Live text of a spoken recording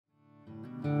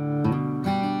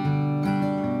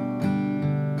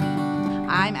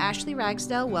I'm Ashley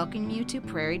Ragsdale, welcoming you to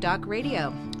Prairie Doc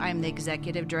Radio. I'm the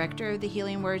Executive Director of the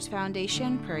Healing Words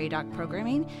Foundation, Prairie Doc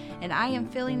Programming, and I am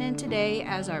filling in today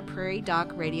as our Prairie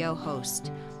Doc Radio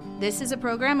host. This is a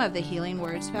program of the Healing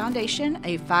Words Foundation,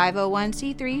 a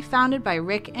 501c3 founded by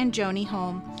Rick and Joni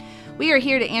Holm. We are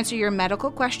here to answer your medical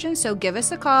questions, so give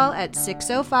us a call at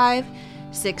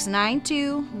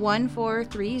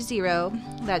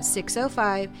 605-692-1430. That's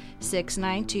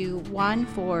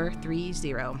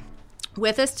 605-692-1430.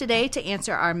 With us today to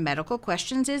answer our medical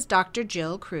questions is Dr.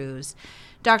 Jill Cruz.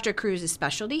 Dr. Cruz's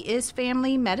specialty is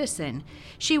family medicine.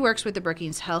 She works with the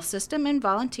Brookings Health System and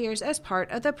volunteers as part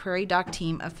of the Prairie Doc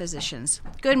team of physicians.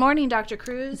 Good morning, Dr.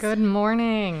 Cruz. Good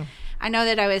morning. I know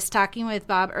that I was talking with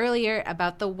Bob earlier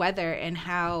about the weather and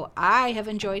how I have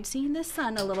enjoyed seeing the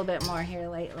sun a little bit more here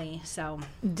lately. So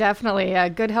definitely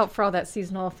good help for all that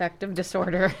seasonal affective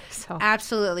disorder. So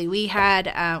absolutely. We have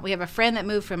a friend that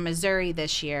moved from Missouri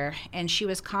this year, and she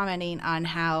was commenting on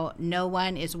how no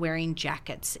one is wearing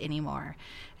jackets anymore.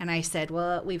 And I said,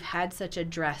 well, we've had such a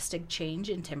drastic change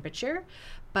in temperature.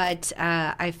 But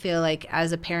I feel like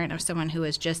as a parent of someone who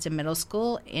is just in middle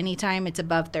school, anytime it's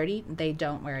above 30, they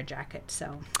don't wear a jacket.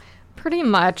 So pretty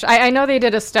much. I know they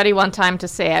did a study one time to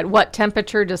say at what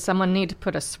temperature does someone need to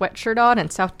put a sweatshirt on,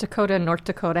 and South Dakota and North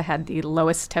Dakota had the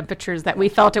lowest temperatures that we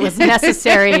felt it was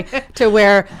necessary to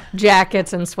wear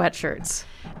jackets and sweatshirts.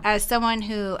 As someone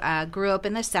who grew up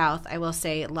in the South, I will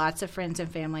say lots of friends and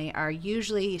family are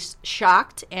usually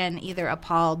shocked and either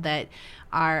appalled that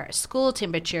our school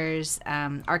temperatures,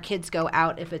 our kids go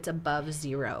out if it's above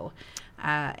zero.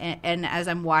 And as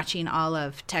I'm watching all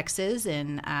of Texas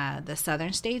and the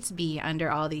southern states be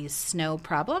under all these snow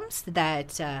problems,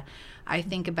 that I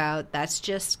think about that's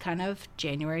just kind of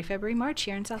January, February, March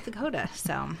here in South Dakota.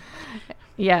 So,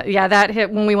 yeah, that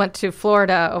hit when we went to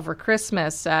Florida over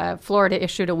Christmas. Florida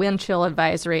issued a wind chill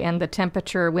advisory, and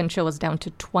the wind chill was down to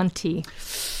 20.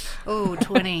 Oh,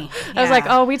 20. Yeah. I was like,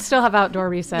 we'd still have outdoor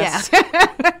recess.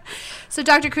 Yeah. So,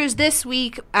 Dr. Cruz, this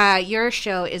week, your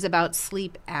show is about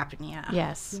sleep apnea.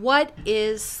 Yes. What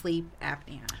is sleep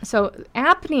apnea? So,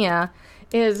 apnea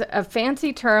is a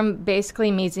fancy term basically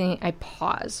meaning a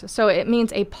pause. So, it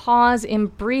means a pause in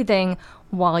breathing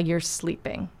while you're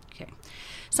sleeping.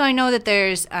 So I know that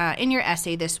there's, in your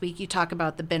essay this week, you talk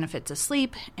about the benefits of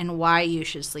sleep and why you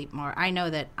should sleep more. I know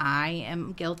that I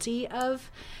am guilty of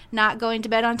not going to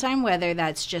bed on time, whether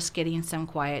that's just getting some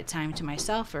quiet time to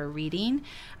myself or reading.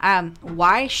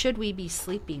 Why should we be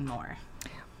sleeping more?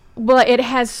 Well, it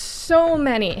has so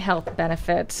many health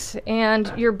benefits,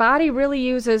 and your body really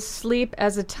uses sleep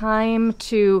as a time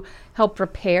to help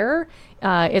repair.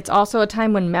 It's also a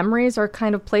time when memories are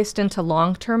kind of placed into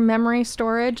long-term memory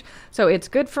storage. So it's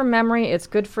good for memory. It's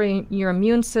good for your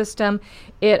immune system.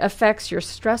 It affects your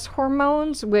stress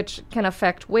hormones, which can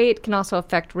affect weight, can also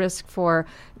affect risk for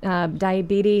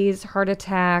diabetes, heart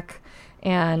attack,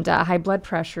 and high blood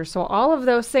pressure. So all of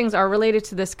those things are related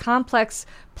to this complex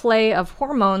play of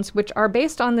hormones, which are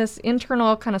based on this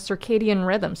internal kind of circadian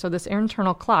rhythm, so this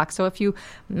internal clock. So if you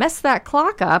mess that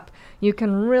clock up, you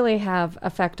can really have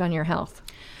effect on your health.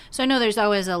 So I know there's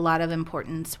always a lot of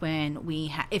importance when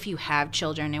if you have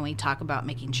children and we talk about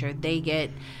making sure they get,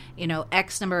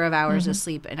 X number of hours of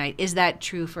sleep a night. Is that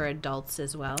true for adults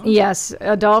as well? Yes,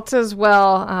 adults as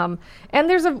well. And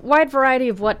there's a wide variety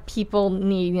of what people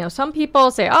need. Some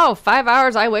people say, 5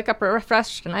 hours, I wake up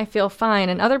refreshed and I feel fine.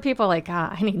 And other people are like,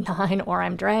 I need 9 or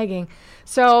I'm dragging.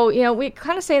 So, we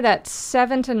kind of say that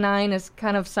 7 to 9 is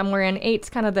kind of somewhere in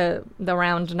 8's kind of the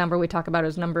round number we talk about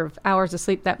as number of hours of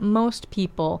sleep that most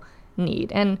people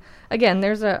need. And again,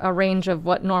 there's a range of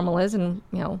what normal is, and,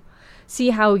 see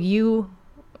how you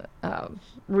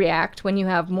react when you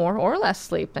have more or less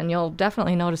sleep, and you'll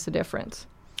definitely notice a difference.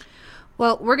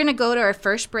 Well, we're going to go to our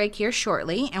first break here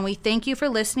shortly, and we thank you for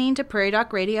listening to Prairie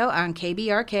Doc Radio on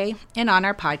KBRK and on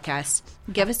our podcast.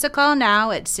 Give us a call now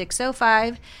at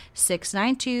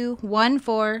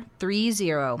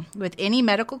 605-692-1430 with any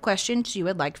medical questions you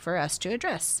would like for us to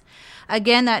address.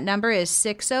 Again, that number is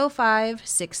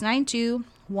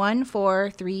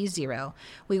 605-692-1430.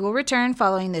 We will return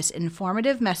following this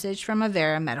informative message from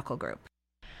Avera Medical Group.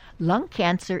 Lung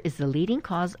cancer is the leading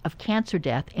cause of cancer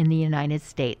death in the United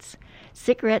States.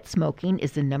 Cigarette smoking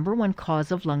is the number one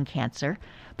cause of lung cancer,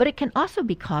 but it can also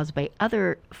be caused by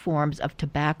other forms of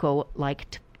tobacco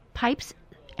like pipes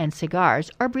and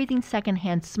cigars, or breathing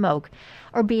secondhand smoke,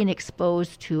 or being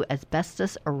exposed to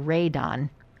asbestos or radon.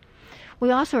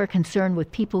 We also are concerned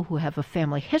with people who have a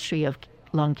family history of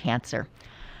lung cancer.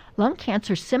 Lung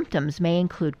cancer symptoms may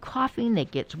include coughing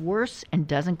that gets worse and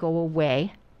doesn't go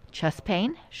away, chest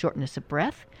pain, shortness of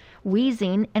breath,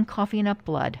 wheezing, and coughing up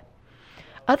blood.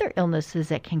 Other illnesses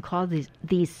that can cause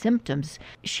these symptoms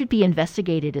should be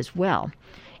investigated as well.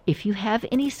 If you have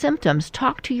any symptoms,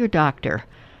 talk to your doctor.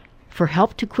 For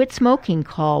help to quit smoking,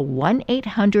 call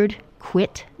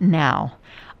 1-800-QUIT-NOW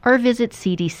or visit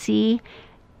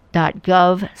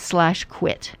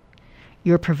cdc.gov/quit.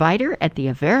 Your provider at the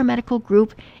Avera Medical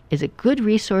Group is a good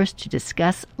resource to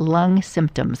discuss lung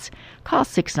symptoms. Call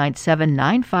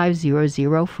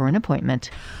 697-9500 for an appointment.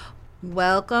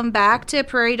 Welcome back to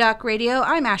Prairie Doc Radio.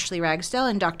 I'm Ashley Ragsdale,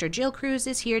 and Dr. Jill Cruz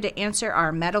is here to answer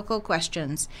our medical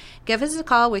questions. Give us a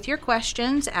call with your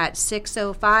questions at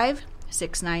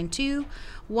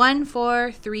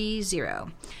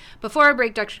 605-692-1430. Before our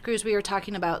break, Dr. Cruz, we were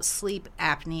talking about sleep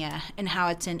apnea and how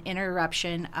it's an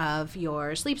interruption of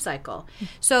your sleep cycle.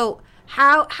 So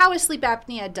how is sleep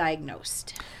apnea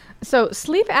diagnosed? So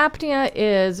sleep apnea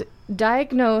is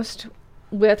diagnosed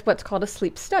with what's called a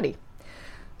sleep study.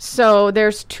 So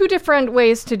there's two different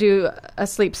ways to do a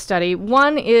sleep study.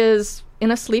 One is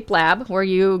in a sleep lab where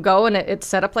you go and it's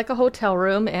set up like a hotel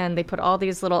room, and they put all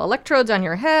these little electrodes on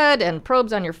your head and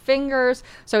probes on your fingers.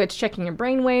 So it's checking your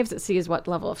brain waves. It sees what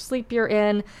level of sleep you're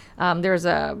in. There's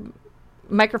a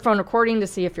microphone recording to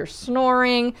see if you're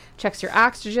snoring, checks your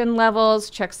oxygen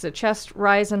levels, checks the chest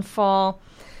rise and fall,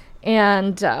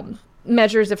 and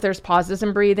measures if there's pauses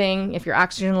in breathing, if your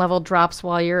oxygen level drops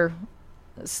while you're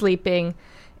sleeping,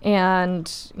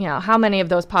 and how many of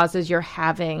those pauses you're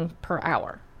having per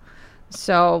hour.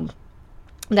 So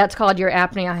that's called your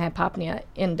apnea-hypopnea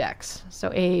index, so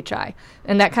AHI.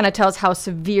 And that kind of tells how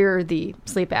severe the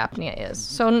sleep apnea is.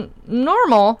 So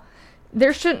normal,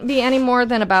 there shouldn't be any more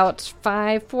than about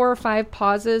 4 or 5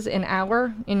 pauses an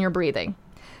hour in your breathing.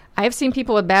 I've seen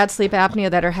people with bad sleep apnea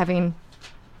that are having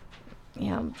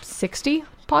 60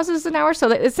 pauses an hour.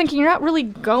 So it's thinking you're not really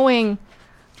going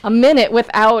a minute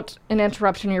without an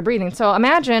interruption in your breathing. So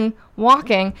imagine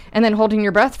walking and then holding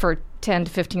your breath for 10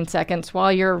 to 15 seconds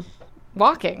while you're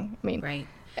walking. I mean, Right.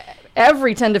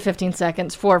 Every 10 to 15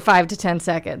 seconds for 5 to 10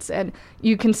 seconds. And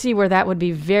you can see where that would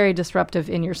be very disruptive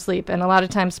in your sleep. And a lot of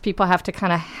times people have to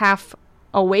kind of half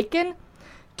awaken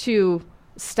to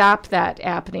stop that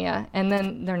apnea, and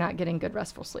then they're not getting good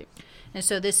restful sleep. And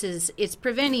so it's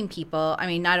preventing people. I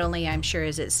mean, not only I'm sure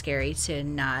is it scary to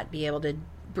not be able to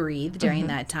breathe during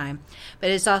that time, but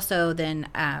it's also then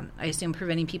I assume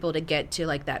preventing people to get to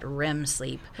like that REM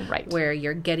sleep, Right. where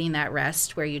you're getting that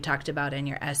rest, where you talked about in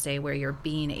your essay, where you're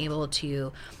being able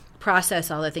to process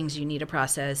all the things you need to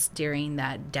process during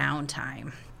that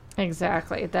downtime.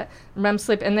 Exactly, that REM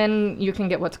sleep. And then you can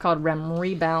get what's called REM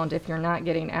rebound if you're not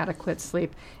getting adequate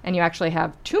sleep and you actually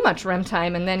have too much REM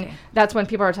time. And then that's when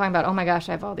people are talking about, oh my gosh,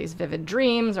 I have all these vivid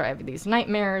dreams, or I have these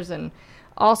nightmares. And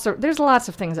also, there's lots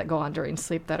of things that go on during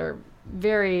sleep that are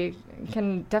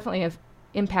can definitely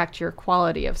impact your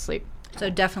quality of sleep. So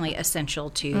definitely essential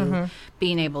to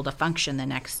being able to function the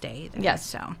next day. Then.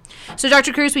 Yes. So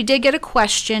Dr. Cruz, we did get a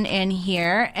question in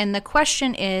here, and the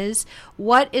question is,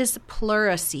 what is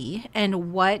pleurisy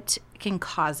and what can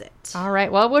cause it? All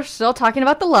right. Well, we're still talking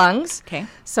about the lungs. Okay.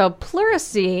 So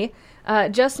pleurisy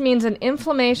just means an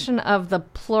inflammation of the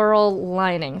pleural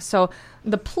lining. So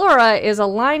the pleura is a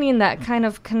lining that kind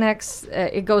of connects,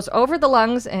 it goes over the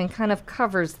lungs and kind of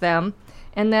covers them,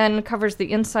 and then covers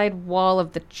the inside wall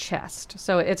of the chest.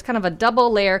 So it's kind of a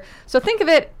double layer. So think of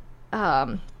it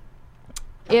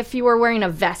if you were wearing a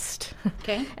vest.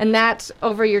 Okay. And that's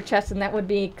over your chest, and that would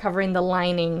be covering the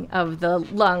lining of the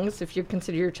lungs, if you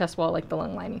consider your chest wall like the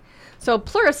lung lining. So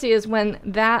pleurisy is when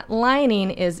that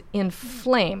lining is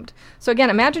inflamed. So again,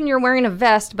 imagine you're wearing a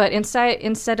vest, but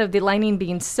instead of the lining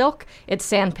being silk, it's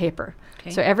sandpaper.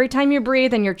 Okay. So every time you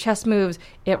breathe and your chest moves,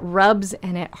 it rubs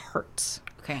and it hurts.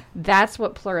 Okay. That's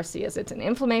what pleurisy is. It's an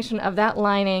inflammation of that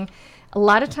lining. A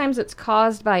lot of times it's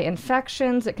caused by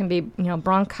infections. It can be,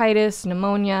 bronchitis,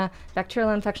 pneumonia,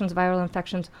 bacterial infections, viral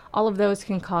infections. All of those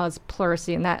can cause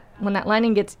pleurisy. And that when that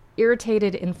lining gets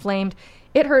irritated, inflamed,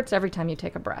 it hurts every time you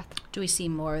take a breath. Do we see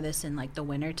more of this in like the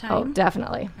winter time? Oh,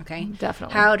 definitely. Okay.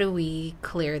 Definitely. How do we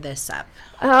clear this up?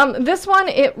 This one,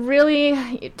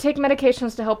 you take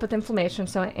medications to help with inflammation.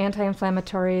 So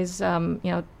anti-inflammatories,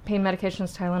 pain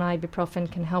medications, Tylenol, ibuprofen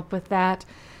can help with that.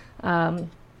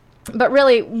 But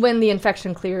really, when the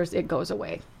infection clears, it goes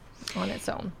away on its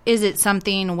own. Is it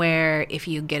something where if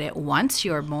you get it once,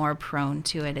 you're more prone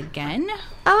to it again?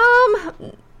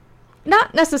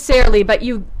 Not necessarily, but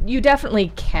you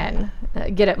definitely can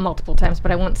get it multiple times.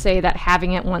 But I won't say that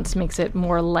having it once makes it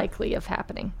more likely of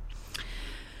happening.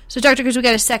 So, Dr. Cruz, we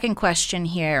got a second question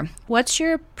here. What's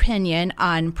your opinion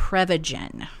on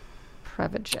Prevagen?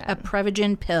 Prevagen. A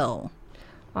Prevagen pill.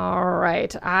 All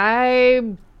right.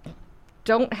 I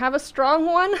don't have a strong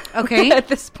one. Okay. At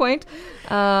this point.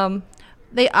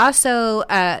 They also,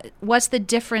 what's the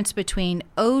difference between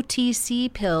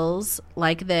OTC pills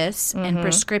like this and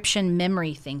prescription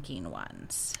memory thinking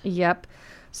ones? Yep.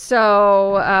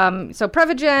 So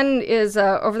Prevagen is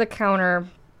a over-the-counter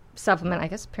supplement. I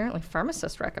guess apparently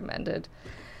pharmacists recommended.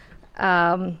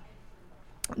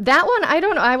 That one, I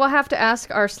don't know. I will have to ask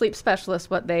our sleep specialist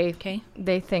what they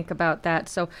think about that.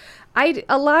 So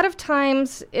a lot of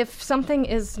times, if something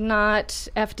is not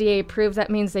FDA approved, that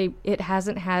means it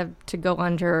hasn't had to go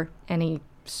under any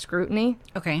scrutiny.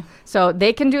 Okay. So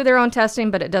they can do their own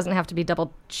testing, but it doesn't have to be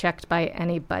double checked by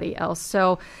anybody else.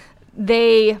 So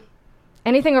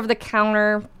anything over the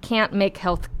counter can't make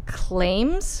health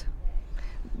claims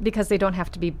because they don't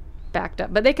have to be backed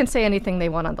up, but they can say anything they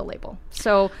want on the label.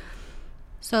 So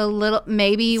one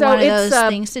of those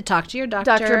things to talk to your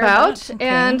doctor about. Okay.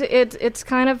 And it's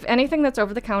kind of anything that's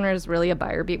over the counter is really a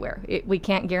buyer beware. We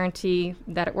can't guarantee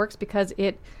that it works because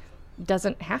it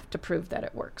doesn't have to prove that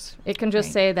it works. It can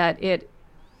just say that it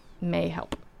may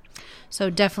help.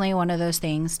 So definitely one of those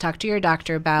things, talk to your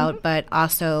doctor about, but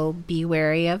also be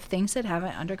wary of things that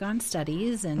haven't undergone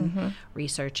studies and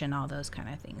research and all those kind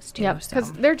of things too. Yeah,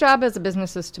 because their job as a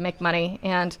business is to make money.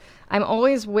 And I'm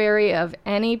always wary of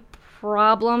any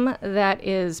problem that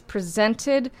is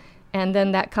presented and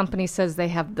then that company says they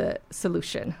have the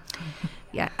solution.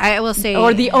 Yeah, I will say...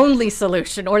 Or the only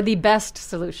solution or the best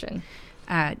solution.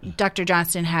 Dr.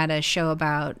 Johnston had a show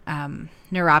about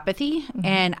neuropathy,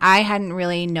 and I hadn't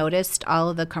really noticed all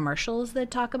of the commercials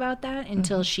that talk about that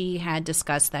until she had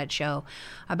discussed that show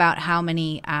about how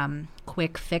many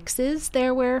quick fixes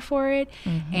there were for it,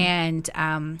 and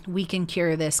we can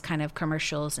cure this kind of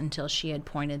commercials until she had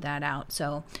pointed that out.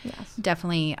 So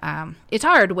definitely it's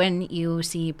hard when you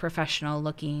see professional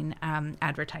looking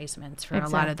advertisements for a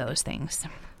lot of those things.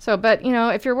 So, but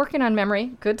if you're working on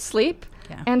memory, good sleep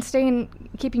and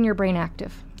keeping your brain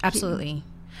active. Absolutely.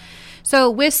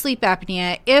 So with sleep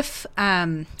apnea,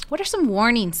 what are some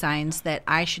warning signs that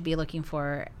I should be looking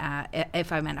for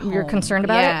if I'm at home? You're concerned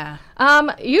about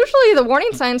it? Usually the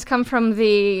warning signs come from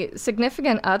the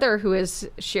significant other who is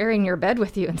sharing your bed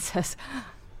with you and says,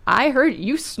 I heard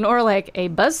you snore like a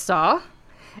buzzsaw,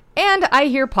 and I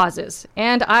hear pauses,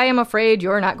 and I am afraid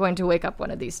you're not going to wake up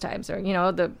one of these times. Or,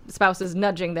 the spouse is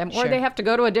nudging them, or they have to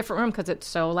go to a different room because it's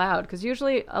so loud. Because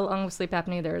usually along with sleep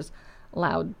apnea, there's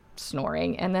loud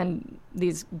snoring and then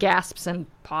these gasps and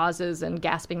pauses and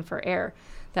gasping for air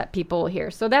that people will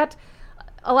hear. So that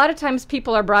a lot of times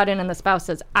people are brought in and the spouse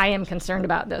says, I am concerned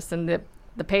about this. And the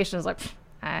patient is like,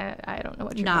 I don't know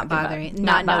what you're talking about.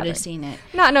 Not noticing it.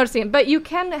 Not noticing it. But you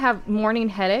can have morning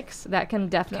headaches. That can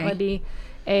definitely be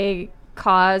a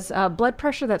cause. Blood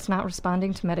pressure that's not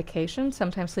responding to medication.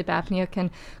 Sometimes sleep apnea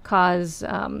can cause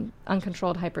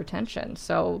uncontrolled hypertension.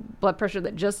 So blood pressure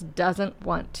that just doesn't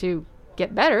want to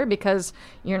get better because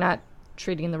you're not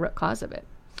treating the root cause of it.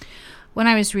 When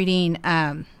I was reading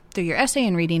through your essay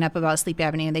and reading up about sleep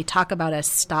apnea, they talk about a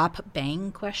stop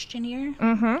bang questionnaire.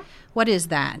 What is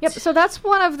that? Yep. So that's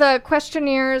one of the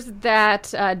questionnaires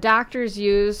that doctors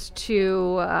use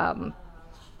to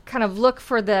kind of look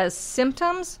for the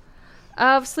symptoms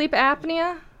of sleep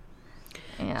apnea.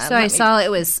 And so I saw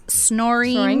it was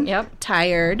snoring yep.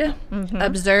 tired,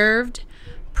 observed,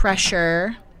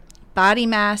 pressure, body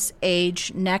mass,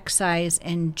 age, neck size,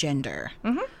 and gender.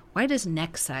 Why is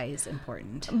neck size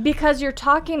important? Because you're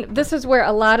talking, this is where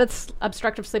a lot of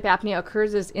obstructive sleep apnea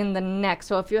occurs, is in the neck.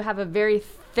 So if you have a very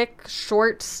thick,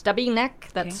 short, stubby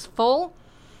neck that's full,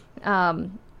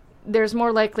 there's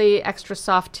more likely extra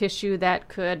soft tissue that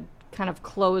could kind of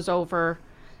close over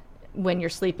when you're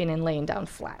sleeping and laying down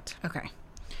flat. Okay.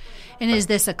 And is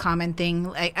this a common thing?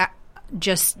 Like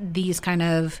just these kind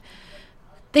of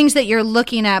things that you're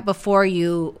looking at before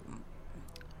you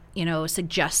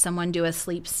suggest someone do a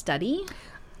sleep study?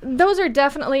 Those are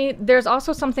definitely, there's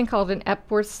also something called an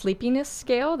Epworth Sleepiness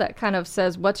Scale that kind of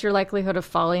says what's your likelihood of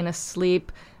falling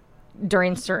asleep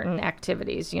during certain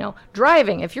activities.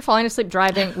 Driving, if you're falling asleep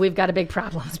driving, we've got a big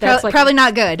problem. That's probably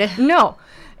not good. No.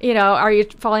 Are you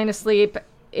falling asleep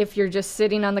if you're just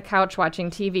sitting on the couch watching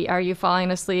TV? Are you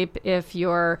falling asleep if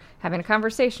you're having a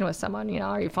conversation with someone?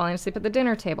 Are you falling asleep at the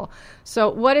dinner table? So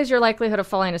what is your likelihood of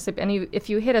falling asleep? And if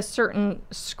you hit a certain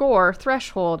score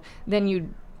threshold, then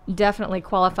you definitely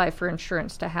qualify for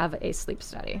insurance to have a sleep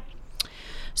study.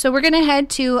 So we're going to head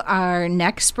to our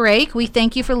next break. We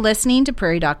thank you for listening to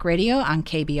Prairie Doc Radio on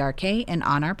KBRK and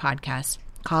on our podcast.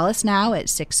 Call us now at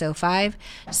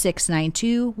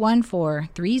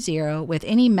 605-692-1430 with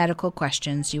any medical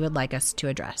questions you would like us to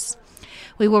address.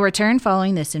 We will return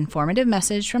following this informative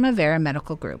message from Avera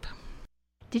Medical Group.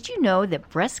 Did you know that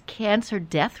breast cancer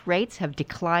death rates have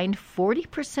declined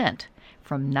 40%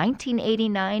 from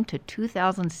 1989 to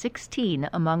 2016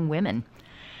 among women?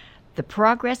 The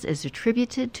progress is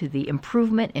attributed to the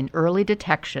improvement in early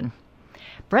detection.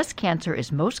 Breast cancer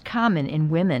is most common in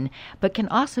women, but can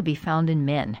also be found in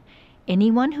men.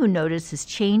 Anyone who notices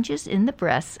changes in the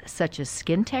breasts, such as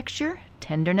skin texture,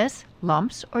 tenderness,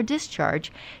 lumps, or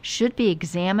discharge, should be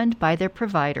examined by their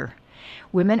provider.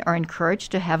 Women are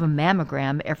encouraged to have a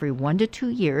mammogram every 1 to 2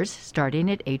 years,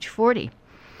 starting at age 40.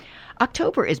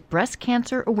 October is Breast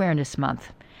Cancer Awareness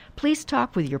Month. Please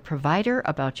talk with your provider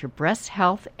about your breast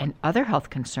health and other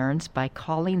health concerns by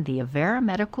calling the Avera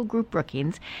Medical Group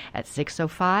Brookings at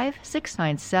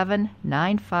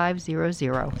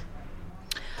 605-697-9500.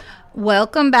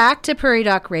 Welcome back to Prairie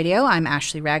Doc Radio. I'm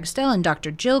Ashley Ragsdale, and Dr.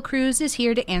 Jill Cruz is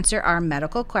here to answer our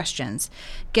medical questions.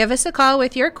 Give us a call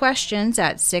with your questions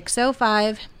at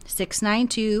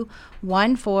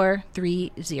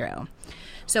 605-692-1430.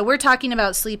 So we're talking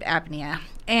about sleep apnea.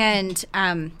 And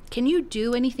can you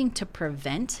do anything to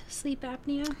prevent sleep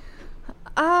apnea?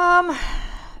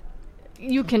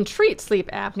 You can treat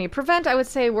sleep apnea. Prevent, I would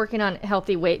say, working on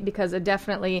healthy weight, because it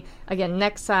definitely, again,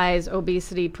 neck size,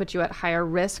 obesity puts you at higher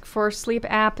risk for sleep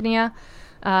apnea.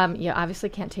 You obviously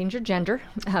can't change your gender.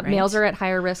 Right. Males are at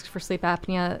higher risk for sleep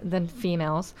apnea than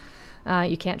females.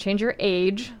 You can't change your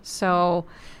age. So,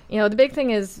 the big thing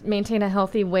is maintain a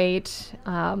healthy weight.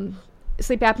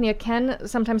 Sleep apnea can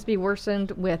sometimes be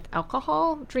worsened with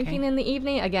alcohol drinking in the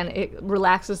evening. Again, it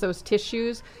relaxes those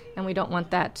tissues, and we don't want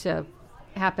that to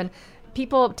happen.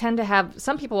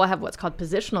 Some people will have what's called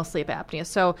positional sleep apnea.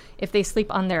 So if they sleep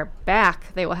on their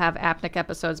back, they will have apneic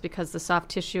episodes because the soft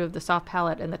tissue of the soft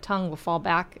palate and the tongue will fall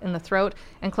back in the throat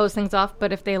and close things off.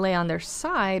 But if they lay on their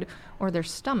side or their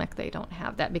stomach, they don't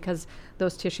have that because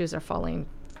those tissues are falling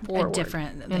forward. Yep.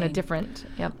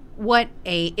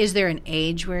 Is there an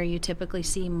age where you typically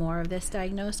see more of this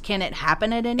diagnosed? Can it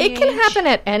happen at any age? It can happen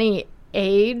at any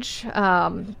age,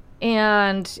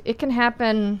 and it can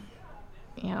happen...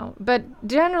 but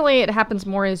generally it happens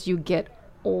more as you get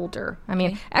older. I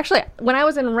mean, actually, when I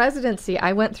was in residency,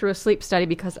 I went through a sleep study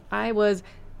because I was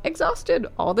exhausted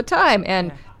all the time.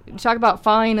 And talk about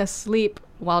falling asleep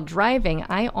while driving.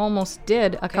 I almost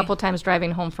did a couple times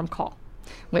driving home from call,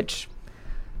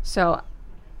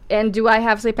 and do I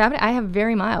have sleep apnea? I have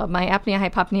very mild. My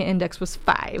apnea-hypopnea index was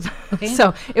 5. Okay.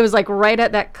 So it was like right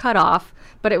at that cutoff.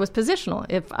 But it was positional.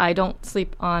 If I don't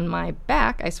sleep on my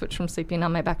back, I switch from sleeping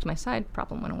on my back to my side,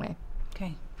 problem went away.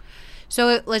 Okay.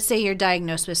 So let's say you're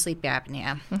diagnosed with sleep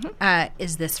apnea. Mm-hmm.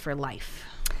 Is this for life?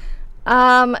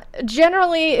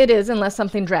 Generally, it is, unless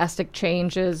something drastic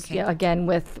changes, again,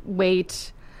 with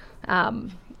weight.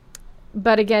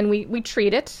 But again, we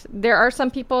treat it. There are some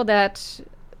people that...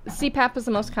 CPAP is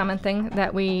the most common thing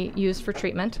that we use for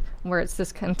treatment, where it's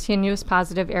this continuous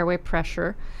positive airway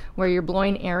pressure, where you're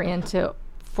blowing air in to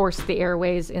force the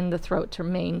airways in the throat to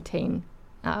maintain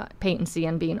patency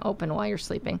and being open while you're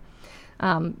sleeping.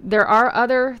 There are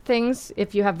other things.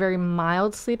 If you have very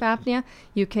mild sleep apnea,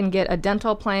 you can get a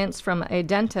dental appliance from a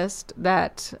dentist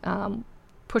that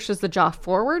pushes the jaw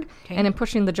forward. And in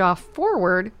pushing the jaw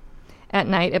forward at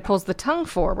night, it pulls the tongue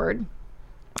forward,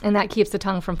 and that keeps the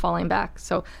tongue from falling back.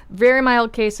 So very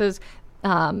mild cases,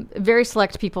 very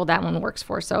select people that one works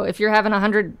for. So if you're having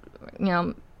 100,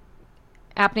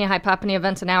 apnea-hypopnea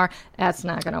events an hour, that's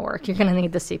not going to work. You're going to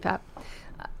need the CPAP.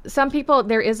 Some people,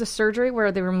 there is a surgery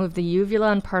where they remove the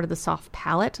uvula and part of the soft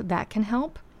palate. That can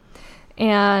help.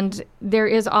 And there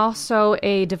is also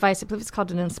a device, I believe it's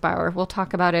called an Inspire. We'll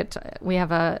talk about it. We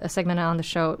have a segment on the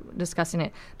show discussing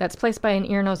it. That's placed by an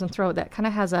ear, nose, and throat that kind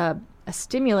of has a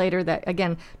stimulator that,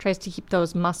 again, tries to keep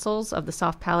those muscles of the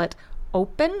soft palate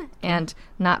open and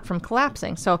not from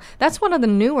collapsing. So that's one of the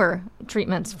newer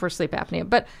treatments for sleep apnea.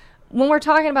 But when we're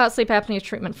talking about sleep apnea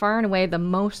treatment, far and away, the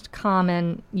most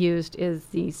common used is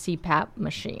the CPAP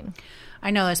machine.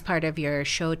 I know as part of your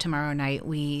show tomorrow night,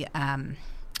 we have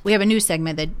a new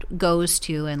segment that goes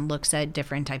to and looks at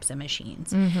different types of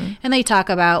machines. Mm-hmm. And they talk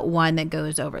about one that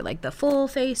goes over like the full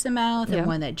face and mouth and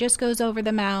one that just goes over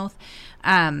the mouth.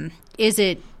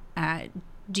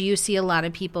 Do you see a lot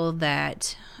of people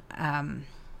that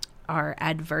are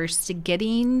adverse to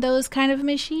getting those kind of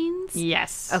machines?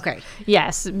 Yes. Okay.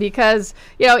 Yes, because,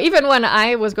 even when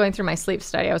I was going through my sleep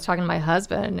study, I was talking to my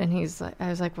husband, and I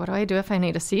was like, what do I do if I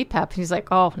need a CPAP? He's like,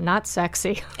 oh, not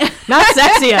sexy. Not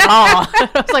sexy at all. I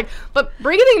was like, but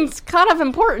breathing's kind of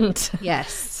important.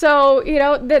 Yes. So,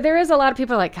 there is a lot of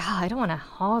people like, I don't want to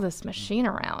haul this machine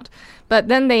around. But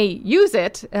then they use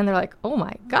it, and they're like, oh,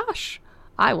 my gosh,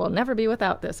 I will never be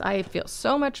without this. I feel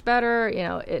so much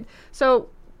better. So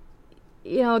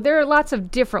there are lots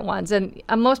of different ones, and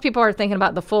most people are thinking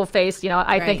about the full face.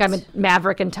 I think I'm a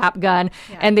Maverick in Top Gun,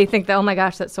 and they think that, oh my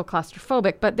gosh, that's so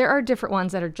claustrophobic. But there are different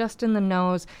ones that are just in the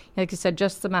nose, like you said,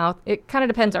 just the mouth. It kind of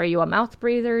depends. Are you a mouth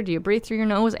breather? Do you breathe through your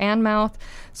nose and mouth?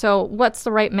 So what's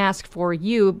the right mask for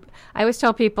you? I always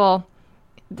tell people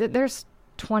that there's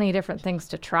 20 different things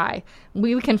to try.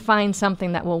 We can find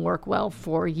something that will work well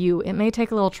for you. It may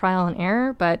take a little trial and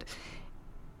error, but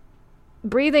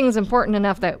breathing is important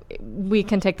enough that we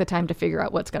can take the time to figure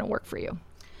out what's going to work for you.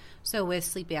 So with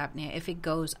sleep apnea, if it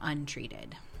goes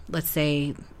untreated, let's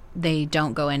say they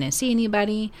don't go in and see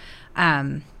anybody,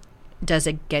 does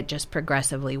it get just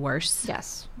progressively worse?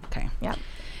 Yes. Okay. Yeah.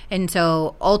 And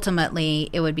so ultimately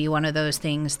it would be one of those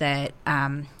things that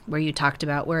where you talked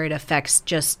about where it affects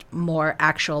just more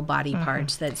actual body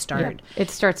parts that start. Yeah. It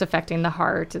starts affecting the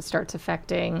heart. It starts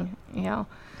affecting,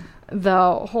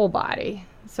 the whole body.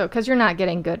 So, because you're not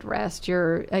getting good rest,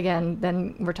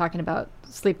 then we're talking about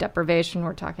sleep deprivation,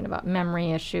 we're talking about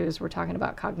memory issues, we're talking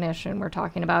about cognition, we're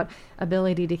talking about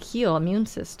ability to heal, immune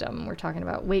system, we're talking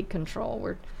about weight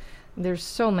control. There's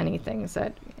so many things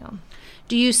that,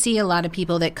 Do you see a lot of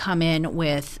people that come in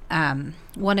with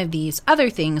one of these other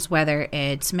things, whether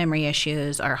it's memory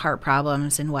issues or heart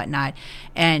problems and whatnot,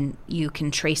 and you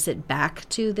can trace it back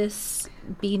to this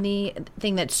being the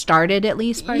thing that started at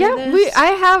least part of this? I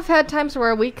have had times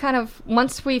where we kind of,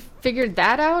 once we figured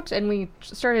that out and we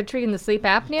started treating the sleep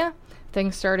apnea,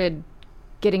 things started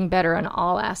getting better in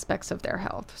all aspects of their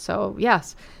health. So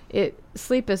yes,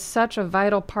 sleep is such a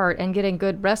vital part, and getting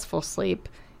good restful sleep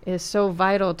is so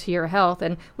vital to your health.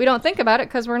 And we don't think about it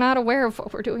because we're not aware of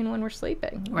what we're doing when we're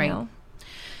sleeping. Right.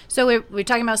 So we're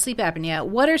talking about sleep apnea.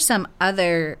 What are some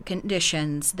other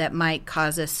conditions that might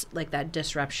cause us like that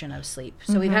disruption of sleep?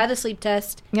 So we've had the sleep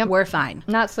test. Yep. We're fine.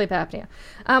 Not sleep apnea.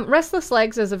 Restless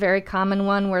legs is a very common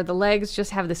one where the legs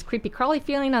just have this creepy crawly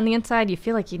feeling on the inside. You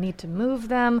feel like you need to move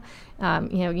them.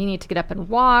 You need to get up and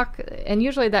walk. And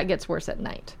usually that gets worse at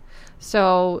night.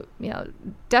 So,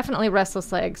 definitely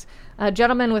restless legs.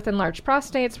 Gentlemen with enlarged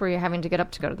prostates, where you're having to get up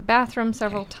to go to the bathroom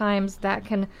several times, that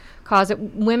can cause it.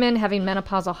 Women having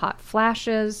menopausal hot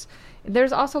flashes.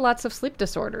 There's also lots of sleep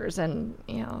disorders and,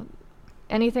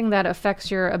 anything that affects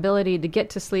your ability to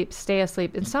get to sleep, stay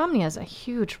asleep. Insomnia is a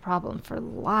huge problem for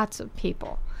lots of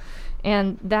people.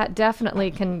 And that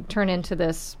definitely can turn into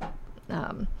this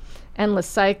endless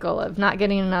cycle of not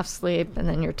getting enough sleep, and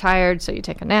then you're tired, so you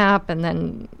take a nap, and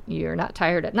then you're not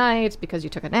tired at night because you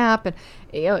took a nap, and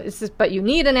it's just, but you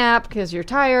need a nap because you're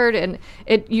tired, and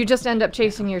you just end up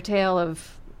chasing your tail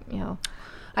of.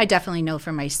 I definitely know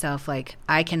for myself, like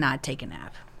I cannot take a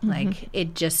nap. Like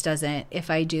it just doesn't. If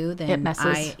I do, then it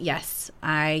messes.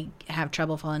 I have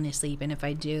trouble falling asleep, and if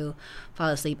I do fall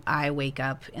asleep, I wake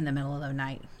up in the middle of the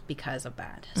night because of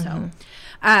that. So,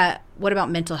 what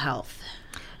about mental health?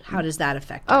 How does that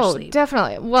affect our sleep? Oh,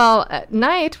 definitely. Well, at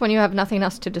night, when you have nothing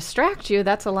else to distract you,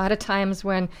 that's a lot of times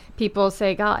when people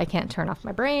say, God, I can't turn off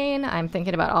my brain. I'm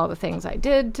thinking about all the things I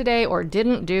did today or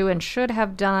didn't do and should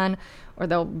have done, or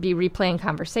they'll be replaying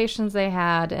conversations they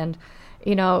had and,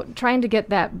 trying to get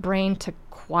that brain to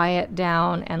quiet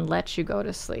down and let you go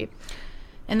to sleep.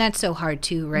 And that's so hard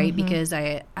too, right? Because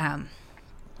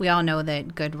we all know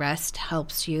that good rest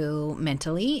helps you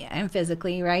mentally and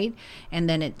physically, right? And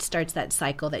then it starts that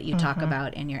cycle that you talk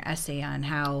about in your essay on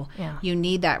how you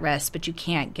need that rest, but you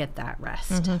can't get that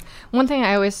rest. One thing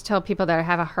I always tell people that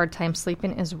have a hard time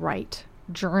sleeping is write,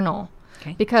 journal.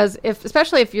 Okay. Because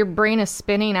especially if your brain is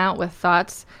spinning out with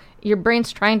thoughts, your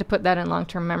brain's trying to put that in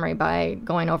long-term memory by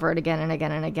going over it again and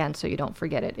again and again so you don't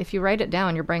forget it. If you write it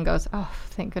down, your brain goes, oh,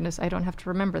 thank goodness, I don't have to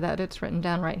remember that. It's written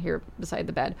down right here beside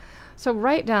the bed. So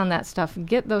write down that stuff.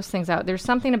 Get those things out. There's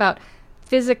something about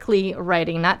physically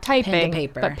writing, not typing, pen to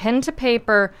paper. but pen to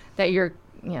paper, that you're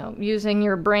using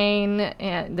your brain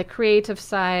and the creative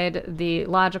side, the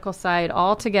logical side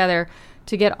all together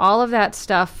to get all of that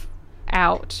stuff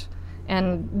out.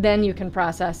 And then you can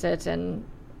process it and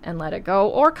let it go,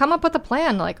 or come up with a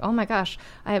plan like, oh my gosh,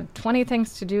 I have 20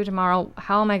 things to do tomorrow.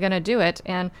 How am I going to do it?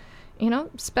 And,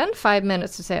 spend 5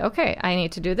 minutes to say, okay, I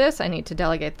need to do this. I need to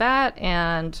delegate that.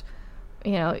 And,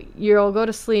 you'll go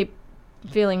to sleep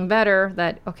feeling better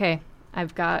that, okay,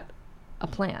 I've got a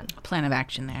plan. A plan of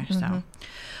action there. So,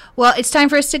 well, it's time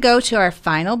for us to go to our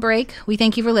final break. We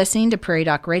thank you for listening to Prairie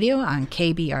Doc Radio on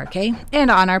KBRK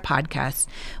and on our podcast.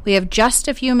 We have just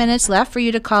a few minutes left for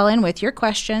you to call in with your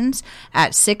questions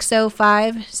at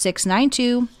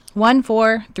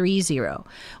 605-692-1430.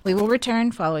 We will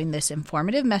return following this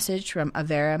informative message from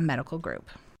Avera Medical Group.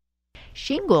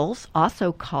 Shingles,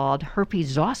 also called herpes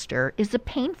zoster, is a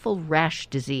painful rash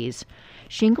disease.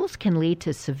 Shingles can lead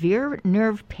to severe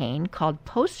nerve pain called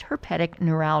postherpetic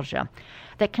neuralgia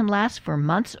that can last for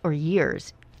months or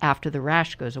years after the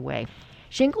rash goes away.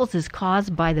 Shingles is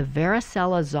caused by the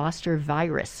varicella zoster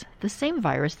virus, the same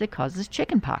virus that causes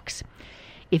chickenpox.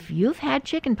 If you've had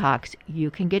chickenpox, you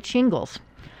can get shingles.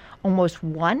 Almost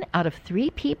 1 out of 3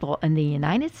 people in the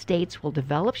United States will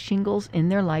develop shingles in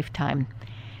their lifetime.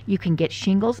 You can get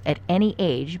shingles at any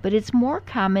age, but it's more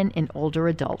common in older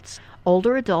adults.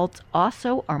 Older adults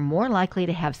also are more likely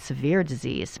to have severe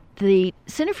disease. The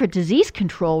Center for Disease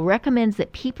Control recommends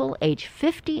that people age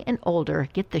 50 and older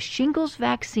get the shingles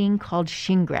vaccine called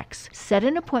Shingrix. Set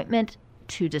an appointment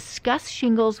to discuss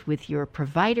shingles with your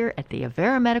provider at the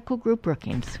Avera Medical Group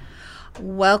Brookings.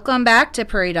 Welcome back to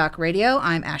Prairie Doc Radio.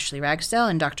 I'm Ashley Ragsdale,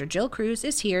 and Dr. Jill Cruz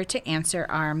is here to answer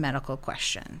our medical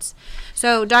questions.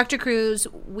 So, Dr. Cruz,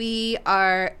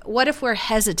 what if we're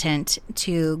hesitant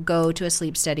to go to a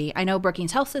sleep study? I know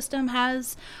Brookings Health System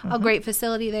has a great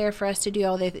facility there for us to do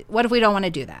all the. What if we don't want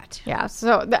to do that? Yeah,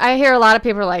 so I hear a lot of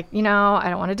people are like, I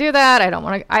don't want to do that. I don't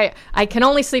want to. I can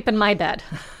only sleep in my bed.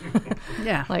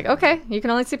 Yeah. Like, okay, you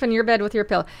can only sleep in your bed with your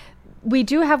pillow. We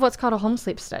do have what's called a home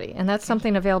sleep study, and that's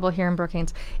something available here in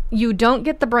Brookings. You don't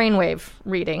get the brainwave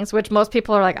readings, which most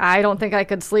people are like, I don't think I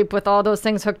could sleep with all those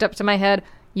things hooked up to my head.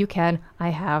 You can. I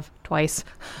have twice.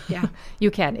 Yeah.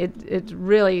 You can. It's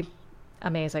really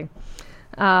amazing.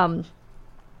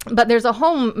 But there's a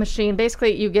home machine.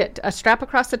 Basically, you get a strap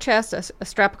across the chest, a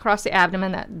strap across the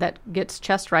abdomen that gets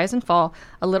chest rise and fall,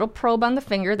 a little probe on the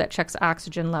finger that checks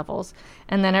oxygen levels,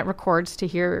 and then it records to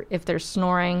hear if there's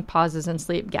snoring, pauses in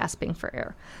sleep, gasping for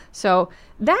air. So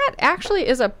that actually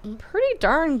is a pretty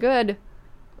darn good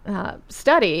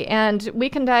study, and we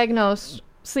can diagnose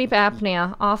sleep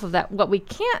apnea off of that. What we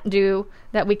can't do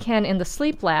that we can in the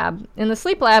sleep lab. In the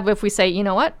sleep lab, if we say, you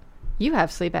know what, you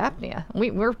have sleep apnea,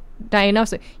 we're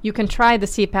diagnosing. You can try the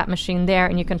CPAP machine there,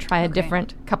 and you can try a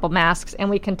different couple masks, and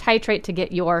we can titrate to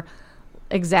get your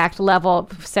exact level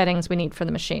of settings we need for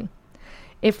the machine.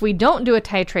 If we don't do a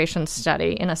titration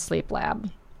study in a sleep lab,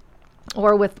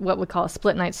 or with what we call a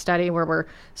split night study where we're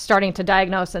starting to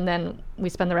diagnose and then we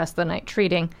spend the rest of the night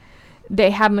treating,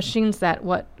 they have machines that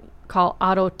call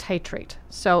auto titrate.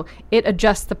 So it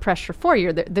adjusts the pressure for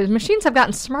you. The machines have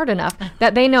gotten smart enough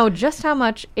that they know just how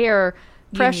much air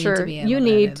pressure you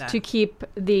need to keep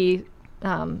the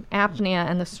apnea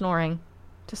and the snoring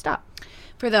to stop.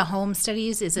 For the home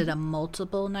studies, is it a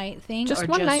multiple night thing just or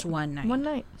one just night. one night? One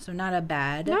night. So not a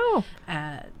bad. No.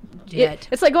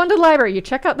 It's like going to the library. You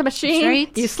check out the machine,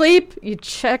 right. You sleep, you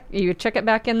check it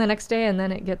back in the next day, and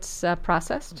then it gets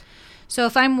processed. So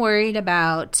if I'm worried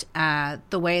about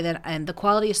the way that and the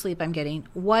quality of sleep I'm getting,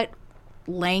 what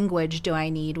language do I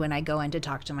need when I go in to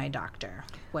talk to my doctor?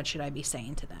 What should I be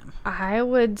saying to them? I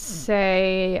would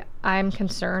say I'm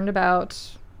concerned about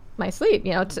my sleep.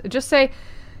 Just say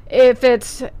if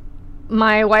it's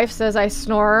my wife says I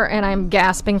snore and I'm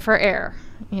gasping for air.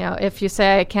 If you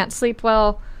say I can't sleep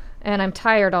well and I'm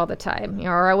tired all the time,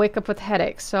 or I wake up with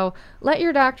headaches. So let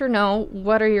your doctor know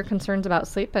what are your concerns about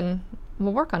sleep, and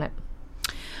we'll work on it.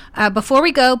 Before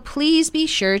we go, please be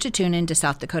sure to tune in to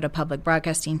South Dakota Public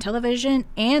Broadcasting Television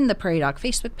and the Prairie Doc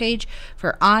Facebook page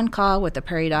for On Call with the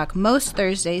Prairie Doc most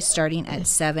Thursdays starting at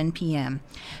 7 p.m.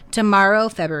 Tomorrow,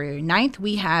 February 9th,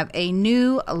 we have a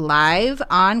new live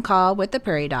On Call with the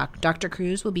Prairie Doc. Dr.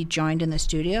 Cruz will be joined in the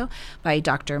studio by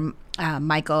Dr.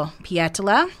 Michael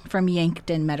Pietila from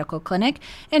Yankton Medical Clinic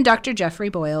and Dr. Jeffrey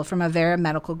Boyle from Avera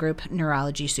Medical Group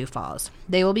Neurology Sioux Falls.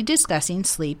 They will be discussing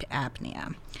sleep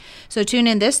apnea. So tune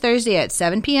in this Thursday at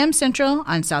 7 p.m. Central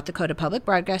on South Dakota Public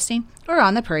Broadcasting or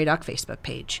on the Prairie Doc Facebook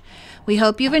page. We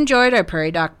hope you've enjoyed our Prairie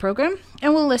Doc program,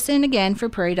 and we'll listen again for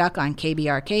Prairie Doc on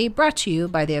KBRK, brought to you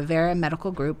by the Avera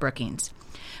Medical Group Brookings.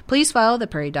 Please follow the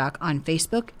Prairie Doc on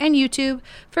Facebook and YouTube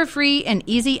for free and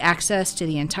easy access to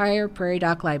the entire Prairie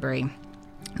Doc library.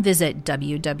 Visit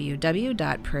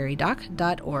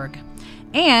www.prairiedoc.org.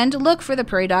 And look for the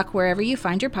Prairie Doc wherever you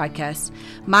find your podcasts.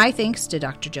 My thanks to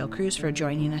Dr. Jill Cruz for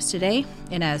joining us today.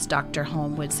 And as Dr.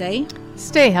 Holm would say,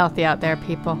 stay healthy out there,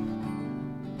 people.